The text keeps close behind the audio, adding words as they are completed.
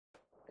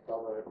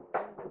Summer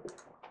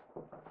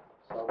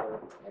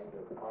end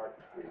of Park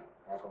Street,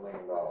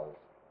 $500,000.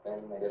 Ben,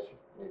 I guess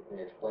you can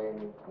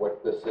explain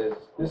what this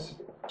is.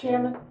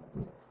 Chairman,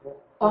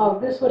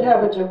 this would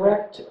have a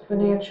direct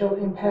financial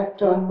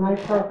impact on my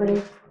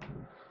property,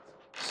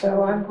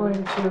 so I'm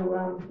going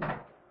to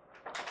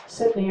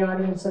sit in the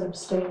audience and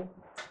abstain.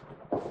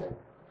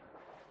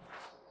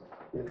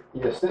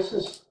 Yes, this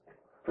is,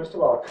 first of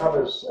all,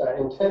 covers,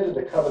 intended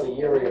to cover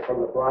the area from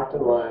the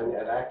Brockton line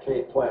at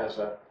Arcade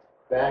Plaza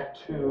back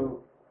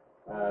to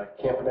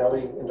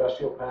Campanelli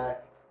Industrial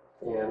Park,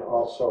 and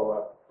also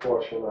a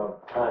portion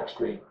of Park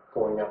Street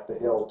going up the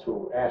hill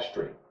to Ash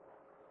Street.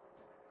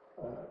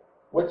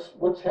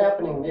 What's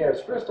happening there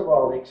is, first of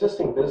all, the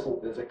existing business,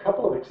 there's a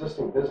couple of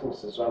existing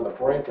businesses on the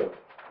brink of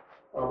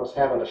almost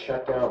having to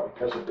shut down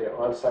because of their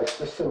on-site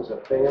systems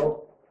have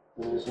failed,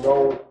 and there's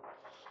no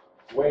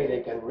way they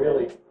can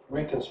really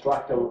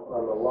reconstruct them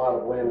on the lot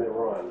of land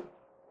they're on.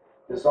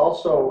 There's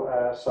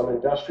also some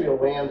industrial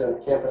land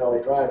on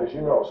Campanelli Drive, as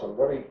you know, some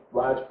very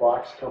large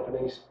box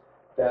companies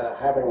that are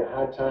having a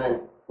hard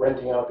time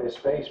renting out their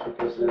space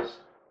because there's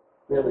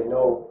really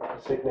no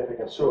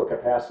significant sewer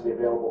capacity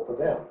available for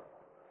them.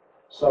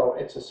 So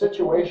it's a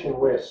situation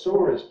where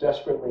sewer is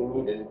desperately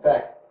needed. In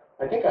fact,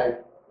 I think I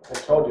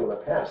told you in the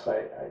past,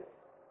 I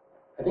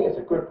think it's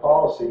a good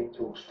policy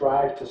to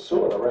strive to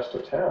sewer the rest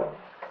of town.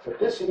 But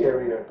this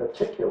area in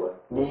particular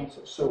needs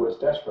sewers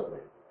desperately.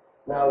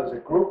 Now there's a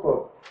group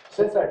of,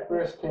 since I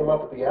first came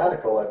up with the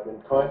article, I've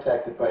been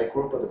contacted by a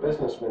group of the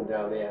businessmen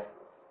down there,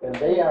 and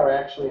they are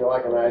actually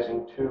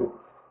organizing to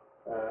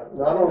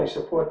not only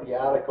support the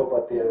article,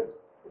 but they're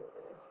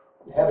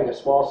having a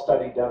small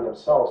study done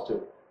themselves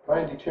to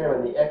try and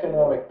determine the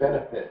economic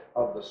benefit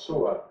of the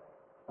sewer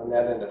on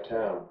that end of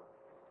town,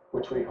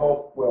 which we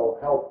hope will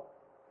help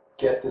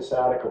get this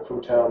article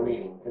through town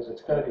meeting, because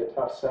it's going to be a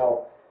tough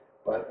sell,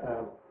 but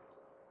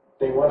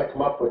they want to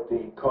come up with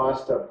the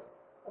cost of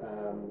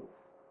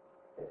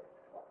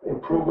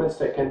improvements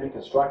that can be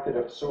constructed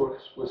if sewer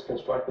was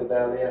constructed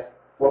down there.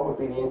 What would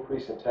be the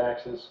increase in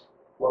taxes?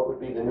 What would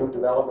be the new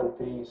development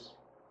fees,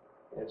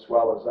 as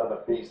well as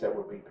other fees that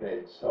would be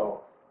paid?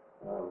 So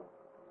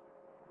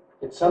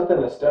it's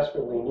something that's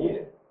desperately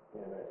needed.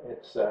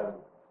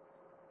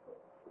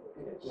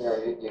 You know,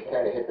 you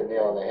kind of hit the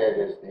nail on the head,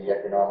 is the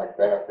economic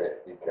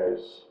benefit,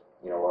 because,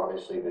 you know,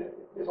 obviously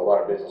there's a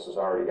lot of businesses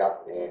already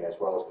up, and as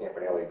well as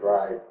Campanelli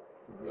Drive,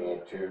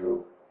 and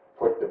to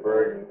put the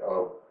burden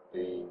of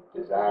the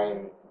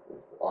design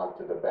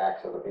onto the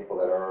backs of the people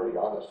that are already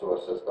on the sewer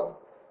system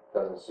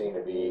doesn't seem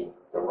to be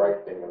the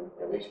right thing,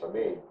 at least for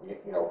me.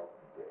 You know,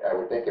 I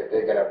would think if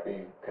they're going to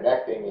be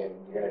connecting and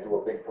you're going to do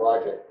a big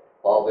project,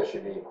 all this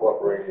should be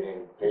incorporated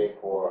and paid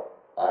for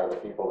out of the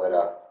people that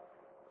are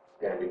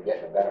going to be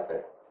getting the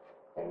benefit,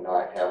 and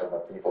not having the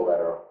people that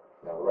are,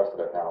 you know, the rest of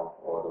the town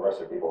or the rest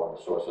of the people on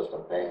the sewer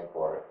system paying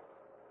for it.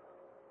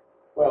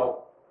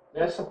 Well,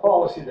 that's a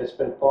policy that's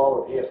been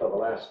followed here for the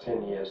last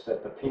 10 years,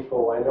 that the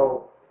people, I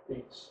know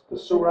the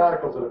sewer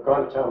articles that have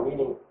gone to town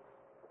meeting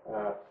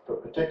for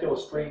particular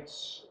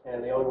streets,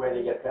 and the only way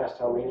they get past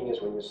town meeting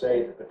is when you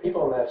say that the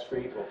people on that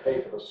street will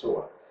pay for the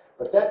sewer.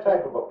 But that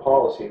type of a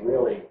policy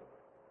really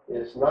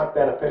is not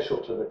beneficial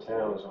to the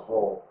town as a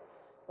whole.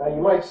 Now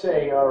you might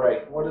say, all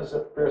right, what is a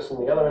person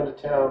on the other end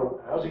of town,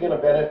 how's he going to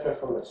benefit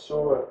from the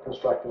sewer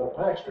constructed on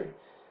Park Street?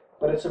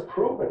 But it's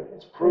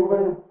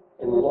proven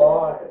in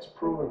law, it's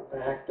proven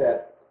fact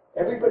that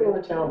everybody in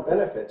the town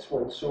benefits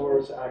when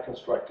sewers are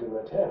constructed in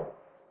the town.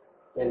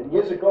 And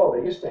years ago,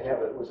 they used to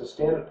have, it was a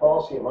standard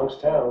policy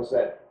amongst towns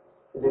that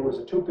there was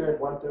a 2/3,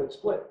 1/3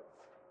 split.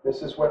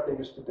 This is what they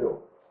used to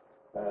do.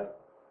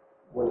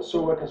 When the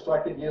sewer was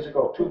constructed years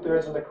ago,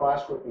 2/3 of the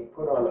cost would be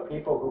put on the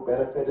people who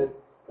benefited,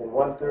 and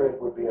 1/3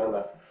 would be on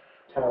the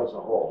town as a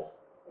whole.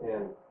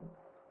 And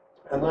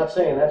I'm not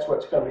saying that's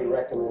what's going to be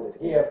recommended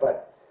here,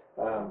 but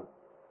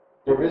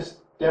there is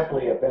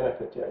definitely a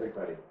benefit to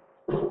everybody.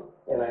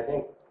 And I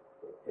think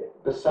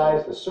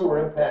besides the sewer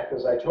impact,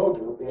 as I told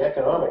you, the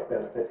economic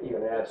benefit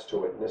even adds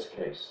to it in this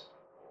case.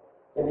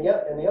 And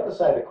the other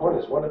side of the coin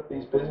is, what if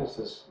these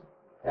businesses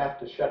have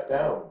to shut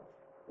down?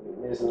 I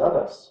mean, there's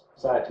another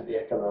side to the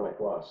economic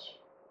loss.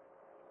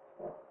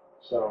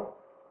 So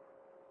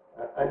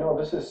I know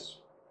this is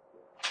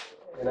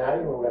an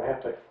argument we're going to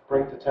have to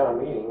bring to town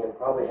meeting, and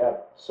probably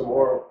have some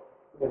more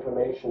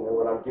information than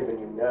what I'm giving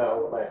you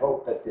now, and I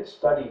hope that the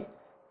study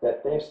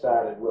that they've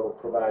started will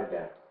provide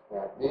that.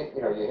 Yeah,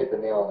 you know, you hit the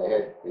nail on the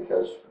head,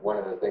 because one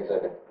of the things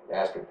I've been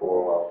asking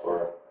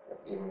for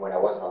even when I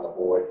wasn't on the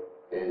board,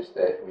 is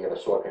that we have a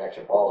sewer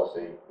connection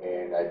policy,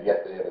 and I've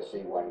yet to ever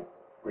see one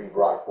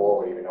brought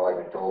forward, even though I've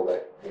been told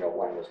that, you know,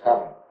 one was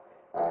coming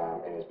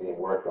and is being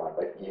worked on.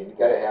 But you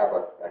got to have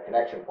a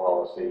connection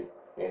policy,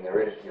 and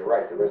you're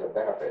right, there is a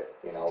benefit.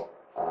 You know,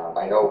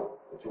 I know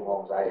the 2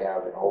 homes I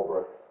have in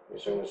Holbrook,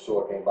 as soon as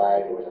sewer came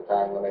by, there was a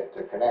time limit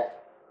to connect.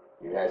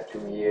 You had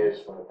 2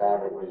 years from the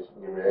time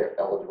you were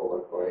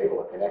eligible or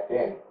able to connect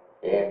in,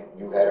 and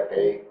you had to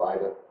pay by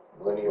the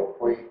linear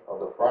feet of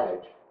the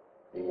frontage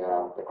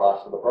the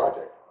cost of the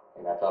project,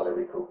 and that's how they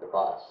recoup the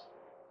costs.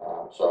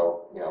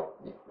 So, you know,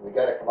 we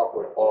gotta come up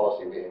with a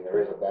policy, and there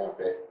is a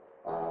benefit,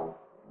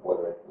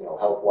 whether, you know,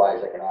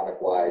 health-wise,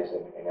 economic-wise,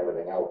 and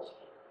everything else.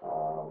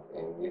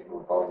 And we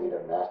probably need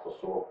a master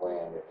sewer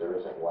plan if there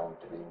isn't one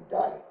to be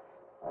done.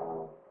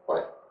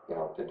 But, you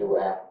know, to do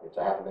it's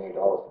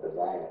 $500,000 to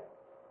design it,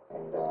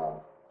 and,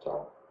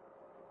 so.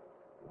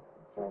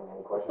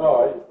 Any questions?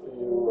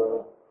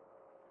 No,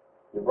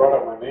 you brought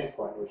up my main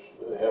point, which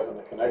is having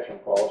the connection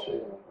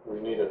policy, and we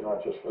need it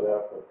not just for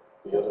that, but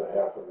the other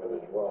half of it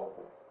as well.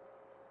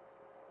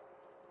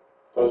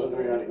 Doesn't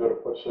do you any good to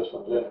put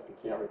systems in if you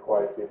can't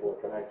require people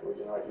to connect to it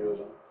you're not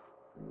using.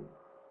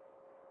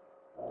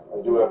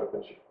 I do have a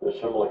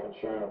similar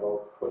concern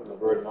about putting the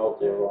burden out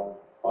there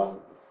on,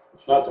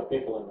 it's not the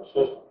people in the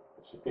system,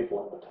 it's the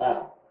people in the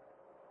town.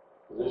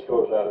 This is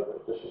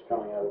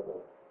coming out of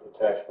the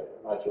taxpayer,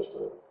 not just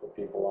the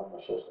people on the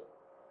system.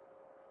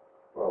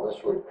 Well, this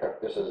is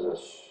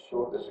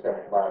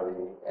gonna come out of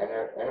the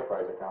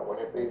enterprise account,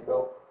 wouldn't it be,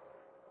 Bill?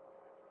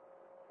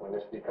 Wouldn't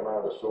this be coming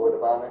out of the sewer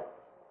department?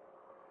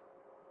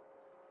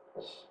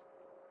 This,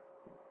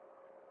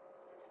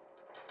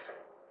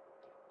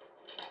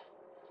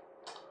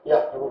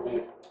 Yeah, it will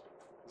be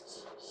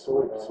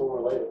sewer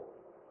related.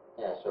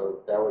 yeah, so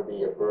that would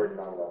be a burden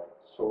on the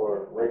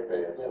sewer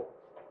ratepayers. Yep.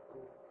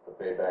 To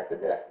pay back the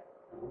debt.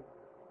 Mhm.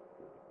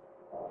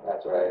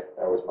 That's right,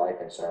 that was my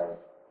concern.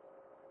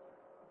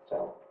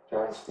 So,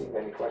 John, Steve,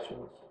 any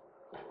questions?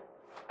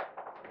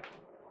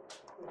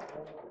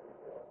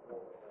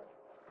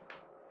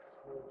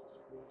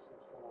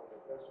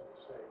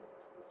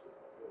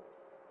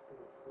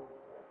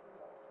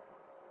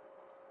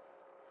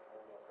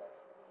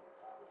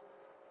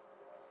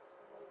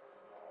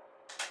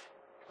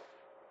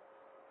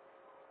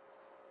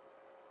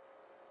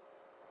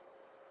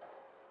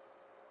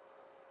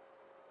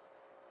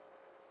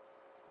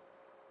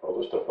 Well,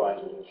 this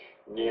defines it as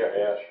near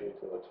Ash Street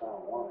to the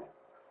town line.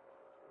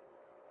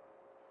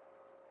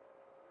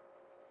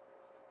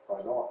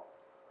 Why not?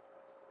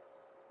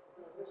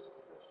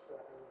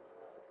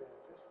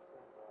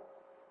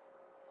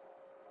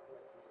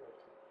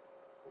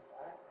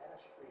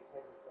 Ash Street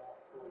headed back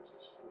towards the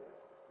school,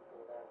 you go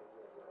down to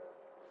the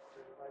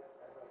turnpike,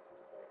 I know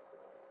it's like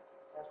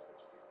Aspen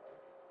Street,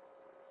 right?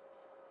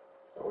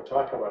 So we're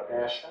talking about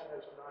Ash. That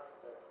is not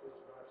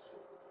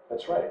sewer.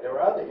 That's right, there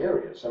are other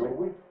areas, I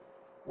mean,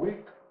 we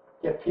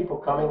get people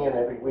coming in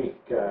every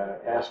week,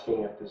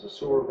 asking if there's a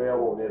sewer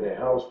available near their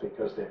house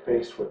because they're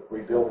faced with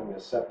rebuilding their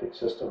septic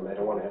system, they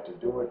don't want to have to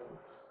do it.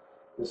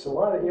 There's a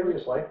lot of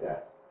areas like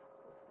that.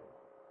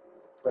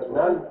 But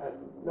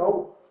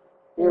no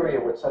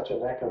area with such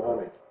an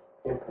economic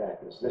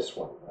impact as this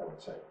one, I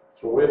would say.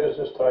 So where does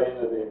this tie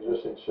into the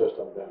existing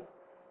system then?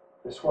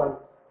 This one,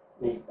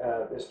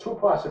 there's two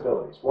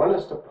possibilities. One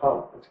is to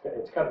pump.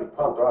 It's got to be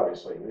pumped,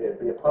 obviously. There'd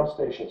be a pump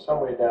station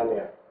somewhere down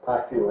there,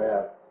 Parkview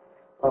Ave,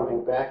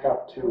 pumping back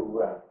up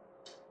to.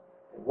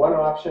 One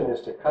option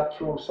is to cut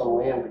through some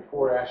land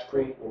before Ash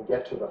Street and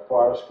get to the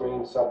Forest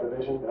Green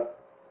subdivision.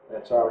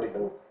 That's already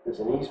been. There's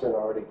an easement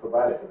already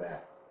provided for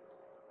that.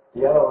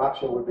 The other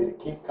option would be to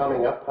keep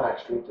coming up Park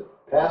Street to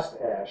past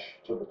Ash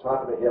to the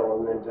top of the hill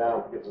and then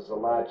down because there's a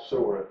large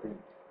sewer at the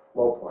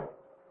low point.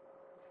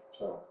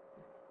 So.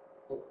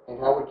 And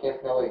how would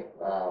Campanelli,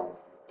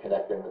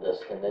 connect into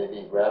this? Can they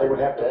be gravity? They would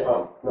have to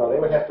pump. No, they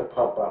would have to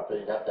pump up. So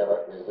you'd have to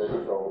have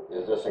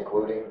is this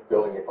including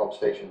building a pump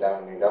station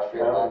down in the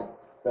industrial line?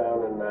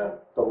 Down in the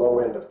low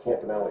end of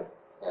Campanelli.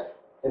 Yeah.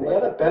 And the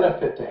other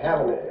benefit to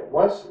having it,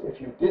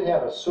 if you did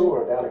have a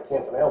sewer down at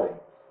Campanelli,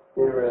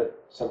 there are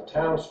some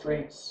town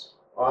streets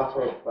off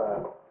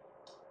of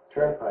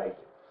Turnpike.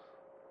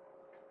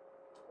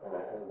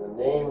 The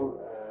name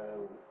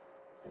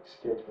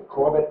escapes me.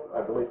 Corbett,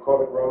 I believe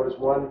Corbett Road is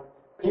one.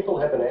 People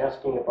have been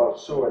asking about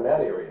sewer in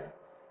that area,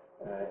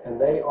 and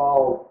they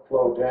all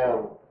flow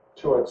down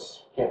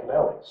towards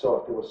Campanelli. So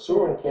if there was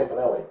sewer in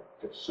Campanelli, you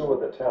could sewer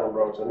the town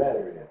roads in that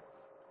area.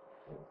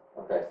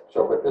 Okay,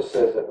 so, but this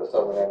says at the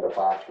southern end of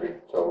Park Street,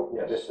 so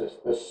Yes.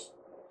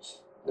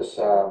 this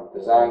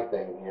design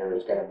thing here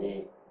is gonna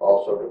be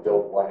also to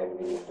build one in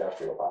the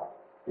industrial park.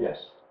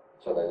 Yes.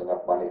 So there's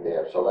enough money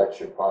there, so that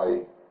should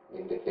probably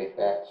indicate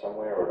that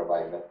somewhere, or am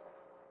I?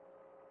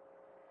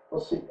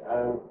 We'll see.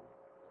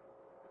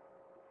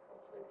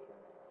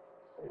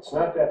 It's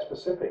not that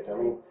specific. I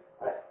mean,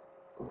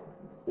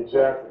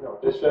 Exactly. No,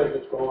 this says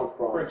it's going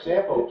from. for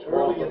example, It's going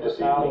early in from this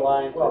the town evening,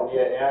 line to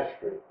near Ash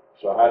Street.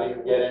 So how do you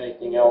get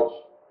anything else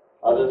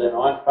other than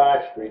on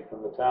Park Street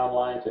from the town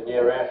line to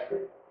near Ash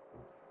Street?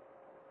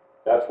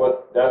 That's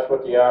what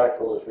the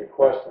article is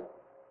requesting.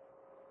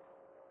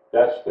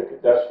 That's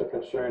the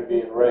concern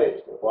being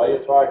raised. If all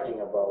you're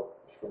talking about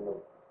is from the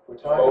we're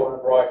talking Stoughton,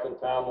 about Brockton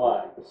town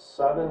line. the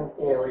southern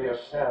area of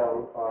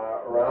town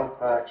around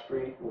Park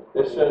Street.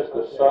 This says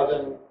the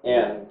southern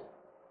end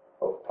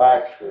of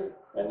Park Street,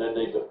 and then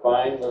they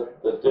define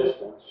the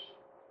distance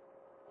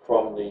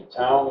from the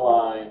town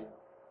line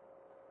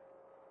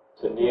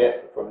to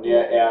from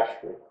near Ash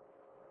Street.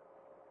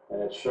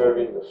 And it's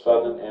serving the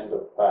southern end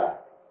of Park.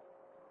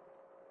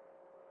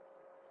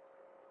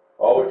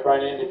 All we're we're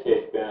trying to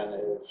indicate, Ben,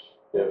 is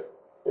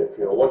if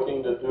you're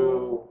looking to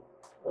do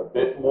a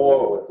bit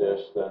more with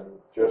this than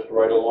just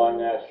right along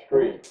that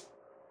street,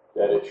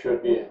 that it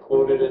should be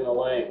included in the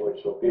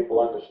language so people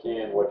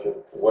understand what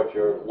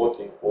you're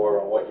looking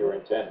for and what your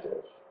intent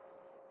is.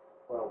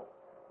 Well,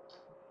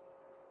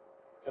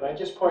 can I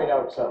just point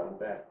out something,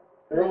 Ben?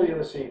 Earlier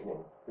this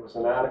evening, there was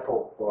an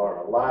article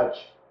for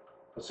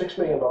 $6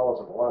 million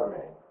of water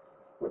main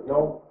with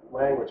no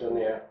language in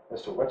there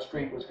as to what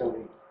street was going to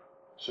be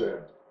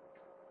served.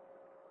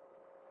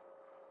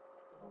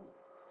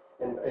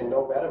 And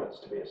no betterments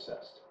to be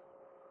assessed.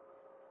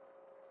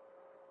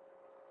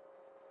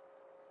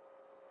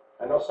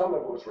 I know some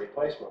of it was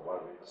replacement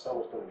water main, but some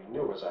was going to be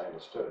new as I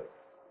understood it.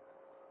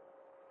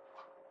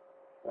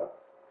 Yep.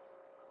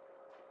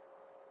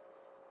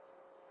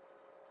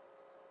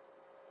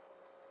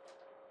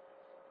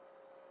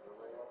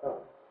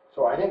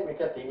 So I think we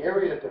get the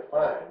area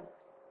defined,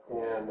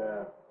 and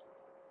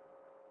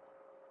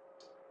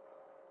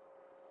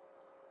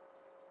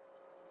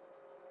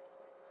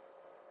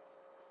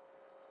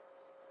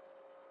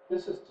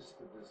this is just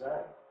the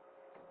design.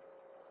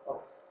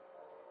 Oh.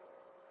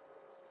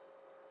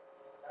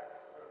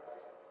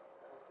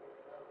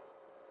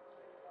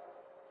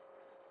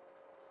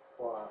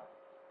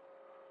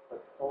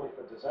 But only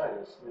for design.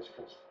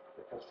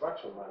 The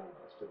construction money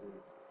has to be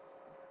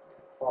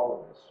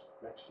following this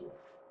next year.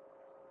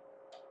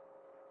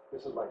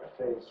 This is like a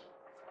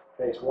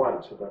phase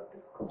one to the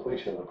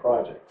completion of the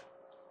project.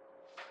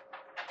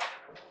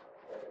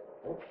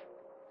 Okay.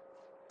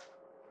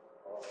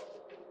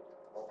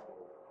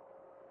 Multiple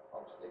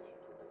pump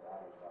stations with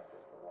design, not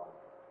just the one.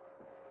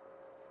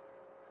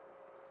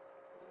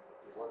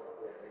 It wasn't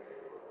clear to me that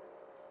you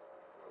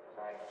were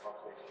designing a pump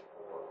station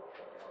for,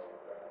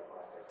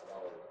 as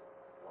well as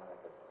one at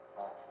the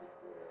Park Street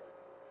where.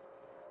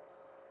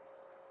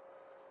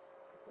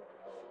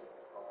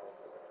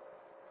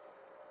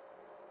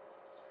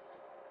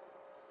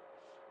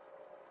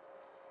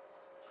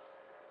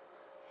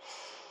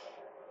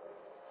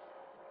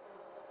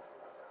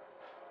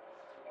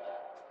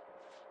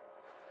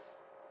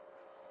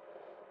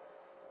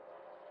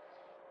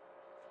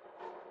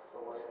 So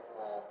what,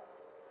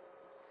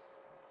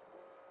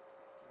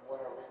 you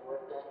want to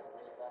rework that and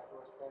bring it back to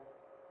us then?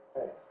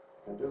 Hey,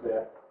 can do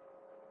that.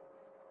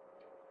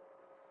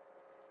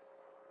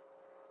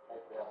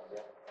 Take that, the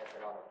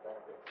economic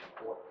benefits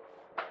report.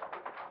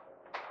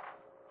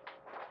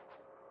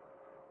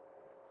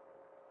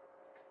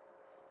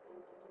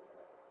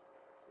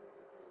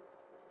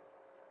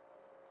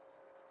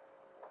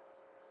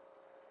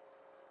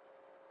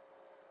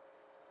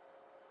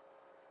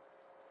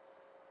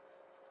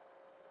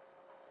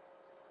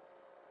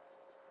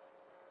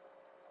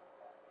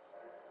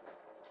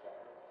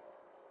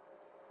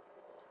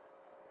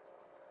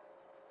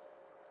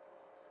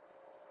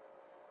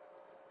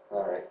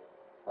 All right.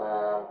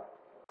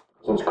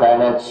 Since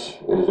comments,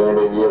 is there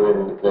anybody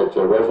here that's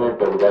a resident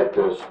that would like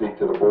to speak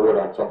to the board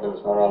on something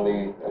that's not on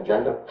the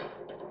agenda?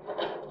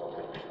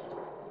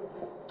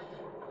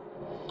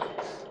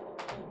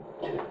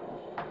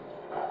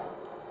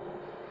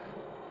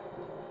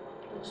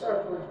 Sorry,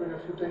 I'm going to bring a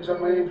few things up.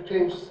 My name's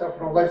James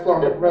Stoughton, a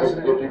lifelong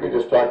resident. If you could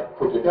just talk,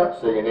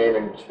 say your name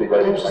and speak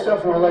right. James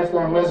Stoughton, a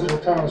lifelong resident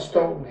of town of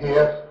Stoughton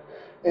here,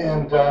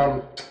 and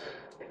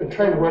been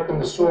trying to work on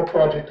the sewer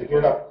project to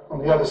get up on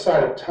the other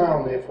side of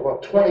town there for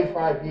about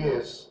 25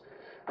 years,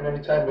 and every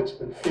time it's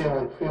been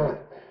failing.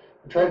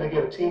 I'm trying to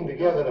get a team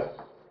together to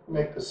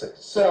make this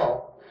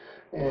excel,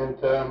 and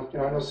I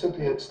know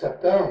Cynthia had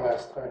stepped down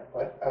last time,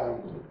 but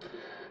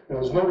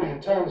there's nobody in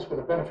town that's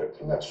going to benefit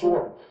from that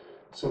sewer,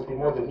 Cynthia,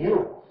 more than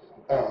you,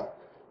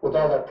 with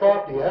all that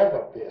property you have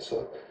up there.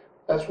 So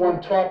that's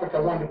one topic I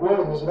wanted to go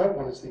over, and there's another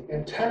one, it's the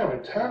antenna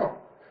in town.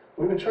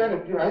 We've been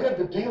trying to, I had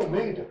the deal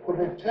made to put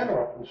an antenna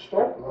up in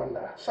Stoughton on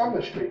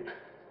Summer Street,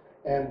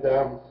 and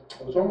I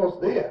was almost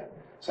there.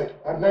 It's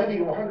like $90,000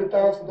 to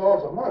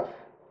 $100,000 a month,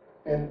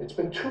 and it's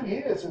been 2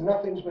 years and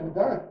nothing's been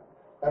done.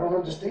 I don't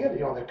understand,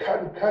 they're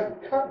cutting.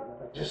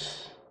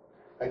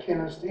 I can't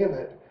understand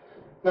that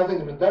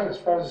nothing's been done as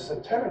far as this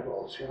antenna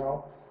goes,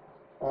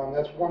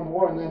 That's one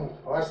more, and then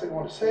the last thing I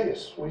want to say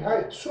is, we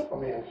hired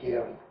Superman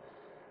here, and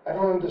I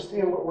don't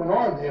understand what went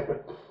on there,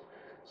 but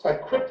it's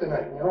like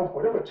kryptonite,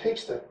 whatever it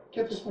takes to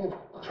get this man,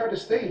 try to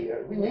stay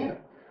here, we need him.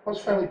 I was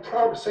finally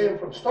proud to say I'm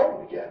from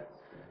Stoughton again.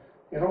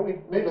 We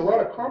made a lot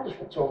of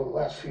accomplishments over the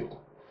last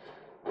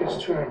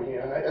his term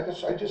here, and I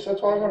just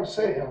that's all I want to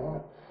say. I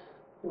want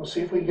to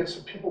see if we can get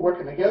some people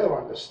working together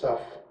on this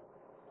stuff.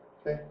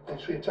 Okay,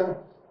 thanks for your time.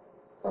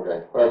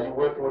 Okay, are you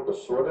working with the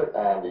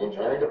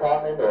engineering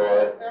department, or?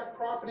 I don't have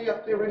property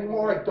up there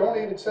anymore. I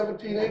donated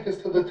 17 acres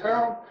to the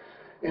town,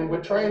 and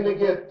we're trying to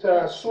get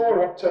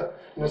sewer up to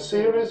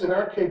Sears and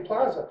Arcade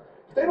Plaza.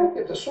 If they don't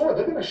get the sewer,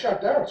 they're going to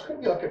shut down. It's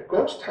going to be like a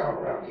ghost town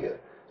around here.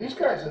 These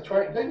guys are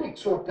trying, they need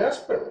sewer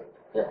desperately.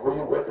 Yeah, who are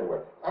you working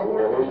with? I'm Who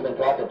working have you been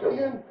talking to?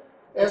 Ian,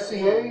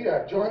 SEA,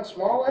 John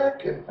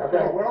Smolak, and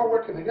we're all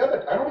working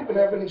together. I don't even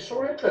have any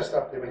sewer interest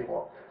up there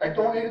anymore. I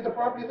donated the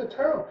property to the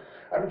town.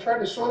 I've been trying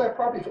to sewer that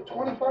property for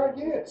 25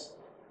 years.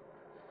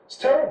 It's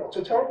terrible, it's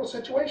a terrible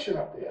situation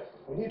up there.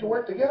 We need to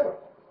work together.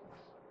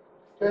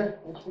 Okay?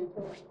 Thanks for your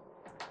time.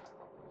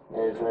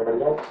 Is there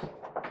anybody else?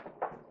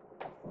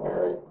 All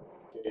right.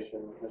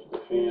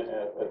 Mr. Fian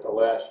at the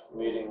last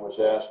meeting was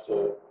asked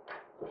to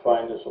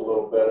define this a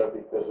little better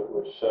because it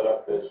was set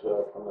up as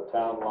from the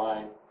town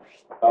line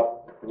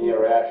up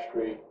near Ash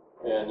Street,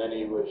 and then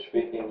he was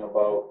speaking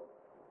about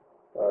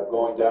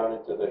going down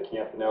into the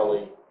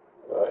Campanelli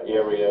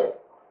area.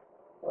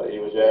 He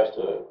was asked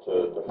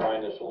to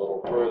define this a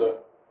little further,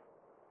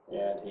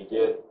 and he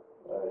did,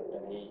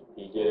 and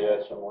he did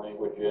add some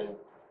language in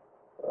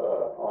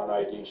on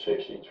ID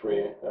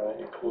 63,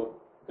 include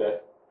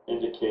that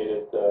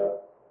indicated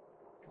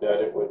that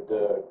it would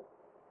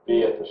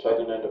be at the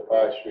southern end of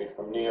Park Street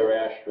from near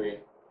Ash Street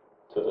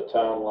to the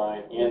town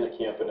line and the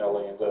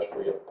Campanelli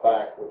Industrial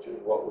Park, which is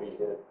what we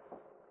had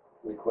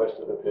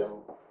requested of him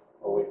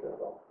a week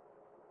ago.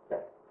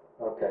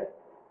 Okay.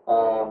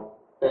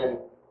 Ben,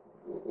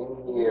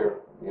 in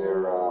here,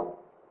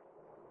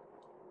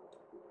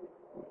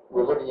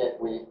 we're looking at,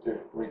 to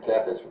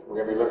recap this, we're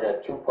gonna be looking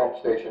at 2 pump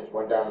stations,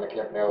 one down in the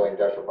Campanelli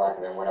Industrial Park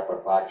and then one up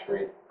on Park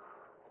Street.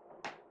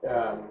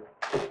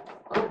 It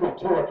could be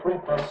 2 or 3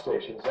 pump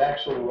stations.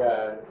 Actually,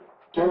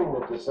 during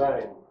the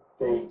design,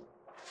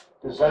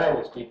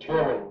 designers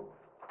determine,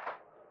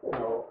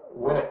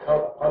 when a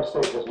pump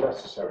station is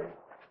necessary.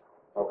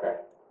 Okay.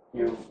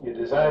 You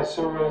design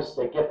sewers,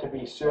 they get to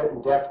be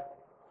certain depth,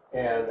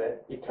 and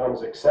it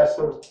becomes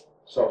excessive,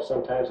 so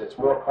sometimes it's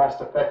more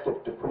cost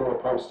effective to put in a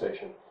pump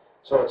station.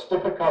 So it's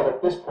difficult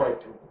at this point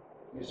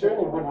you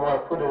certainly wouldn't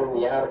want to put it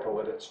in the article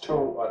that it's 2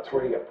 or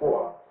 3 or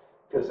 4,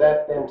 because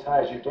that then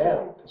ties you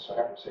down to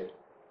secrecy.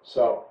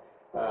 So,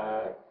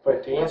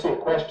 but to answer your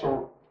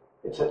question,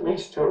 it's at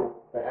least 2,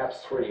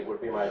 perhaps 3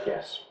 would be my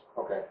guess.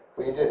 Okay.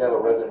 Well, you did have a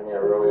resident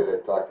here earlier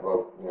that talked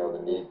about,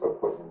 the need for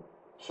putting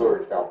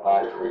sewage down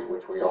Park Street,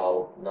 which we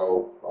all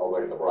know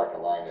already the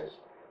Brockton line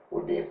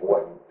would be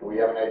important. Do we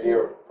have an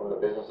idea from the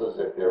businesses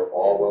if they're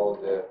all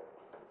willing to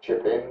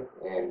chip in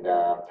and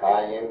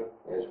tie in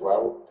as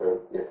well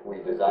if we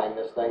design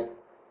this thing?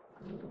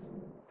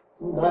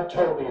 Not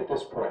totally at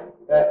this point.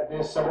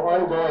 There's some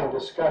ongoing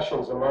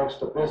discussions amongst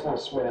the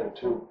businessmen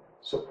to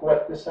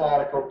support this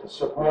article, to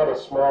support a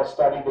small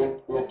study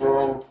they're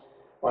doing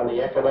on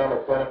the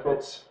economic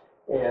benefits,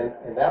 and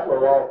that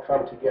will all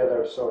come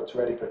together so it's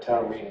ready for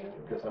town meeting,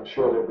 because I'm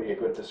sure there'll be a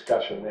good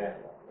discussion there.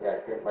 Yeah, I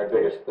think my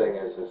biggest thing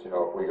is if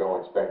we go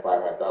and spend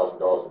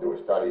 $500,000 to do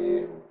a study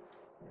and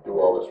do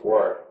all this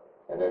work,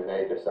 and then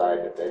they decide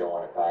that they don't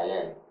want to tie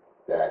in,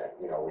 that,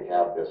 we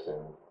have this and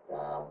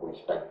we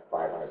spent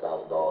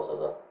 $500,000 of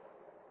the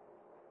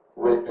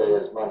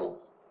ratepayers' money.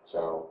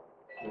 So,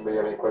 anybody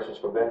have any questions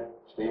for Ben?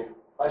 Steve?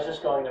 I was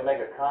just going to make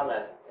a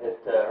comment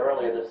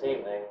earlier this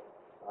evening,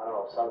 I don't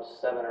know, some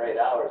 7 or 8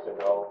 hours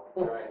ago,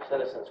 during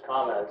citizens'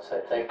 comments. I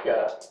think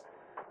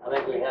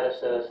we had a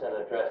citizen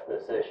address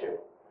this issue.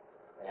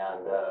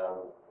 And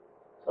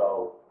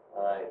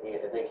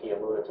I think he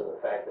alluded to the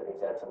fact that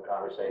he's had some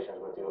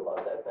conversations with you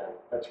about that, Ben.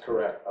 That's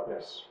correct,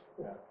 yes.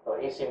 Yeah. So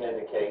he seemed to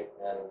indicate,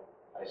 and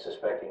I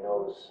suspect he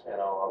knows,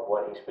 of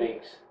what he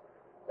speaks,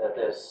 that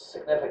there's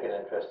significant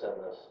interest in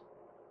this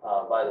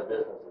by the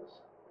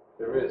businesses.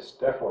 There is,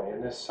 definitely,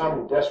 and there's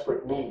some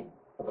desperate need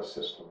of a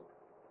system.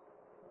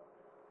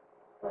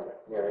 All right.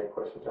 You have any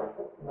questions,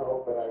 Jonathan?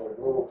 No, but I would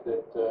move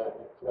that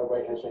if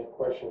nobody has any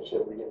questions,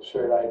 that we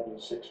insert ID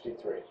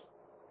 63.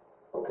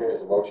 Okay,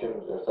 there's a motion,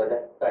 is there a second?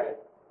 Second.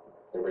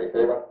 Everybody in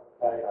favor?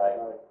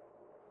 Aye.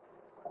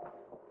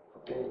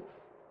 Okay.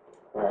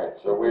 All right,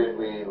 so where did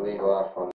we leave off on